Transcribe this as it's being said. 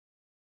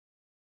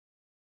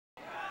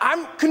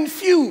I'm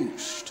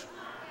confused.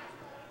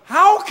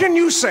 How can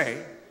you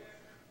say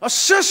a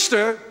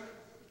sister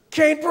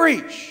can't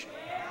preach?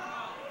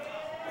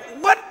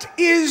 What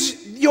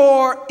is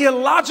your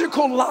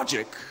illogical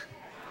logic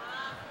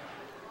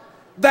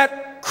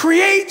that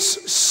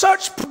creates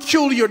such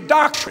peculiar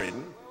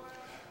doctrine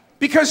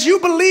because you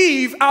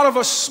believe out of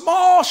a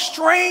small,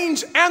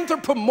 strange,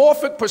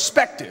 anthropomorphic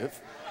perspective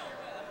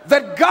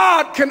that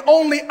God can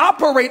only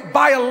operate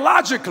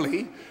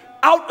biologically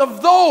out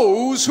of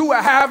those who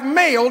have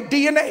male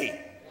DNA?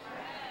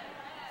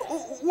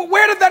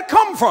 Where did that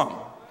come from?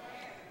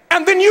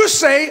 And then you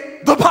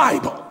say, the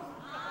Bible.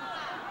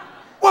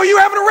 Well, you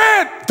haven't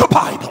read the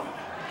Bible.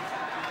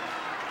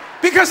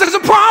 Because there's a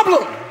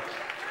problem.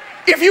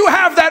 If you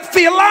have that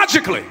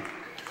theologically,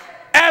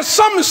 as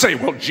some say,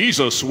 well,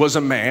 Jesus was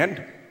a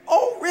man.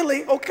 Oh,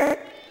 really? Okay.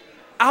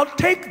 I'll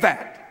take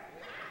that.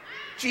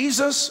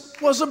 Jesus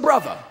was a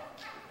brother.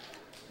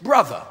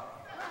 Brother.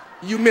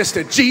 You missed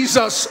it.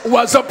 Jesus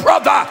was a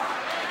brother.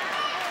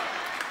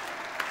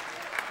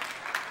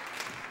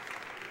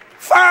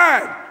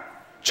 Fine.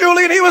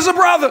 Julian, he was a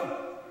brother.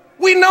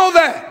 We know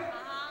that.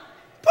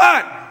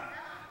 But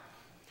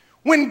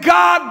when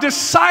God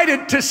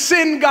decided to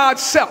send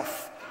God's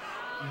self,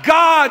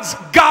 God's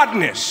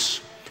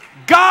godness,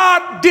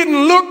 God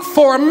didn't look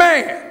for a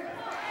man.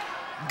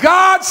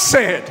 God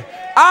said,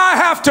 I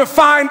have to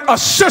find a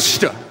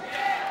sister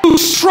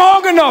who's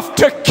strong enough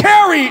to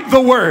carry the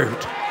word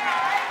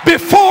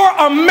before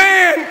a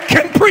man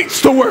can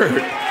preach the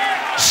word.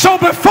 So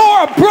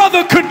before a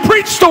brother could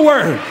preach the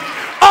word,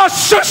 a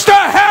sister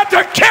had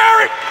to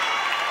carry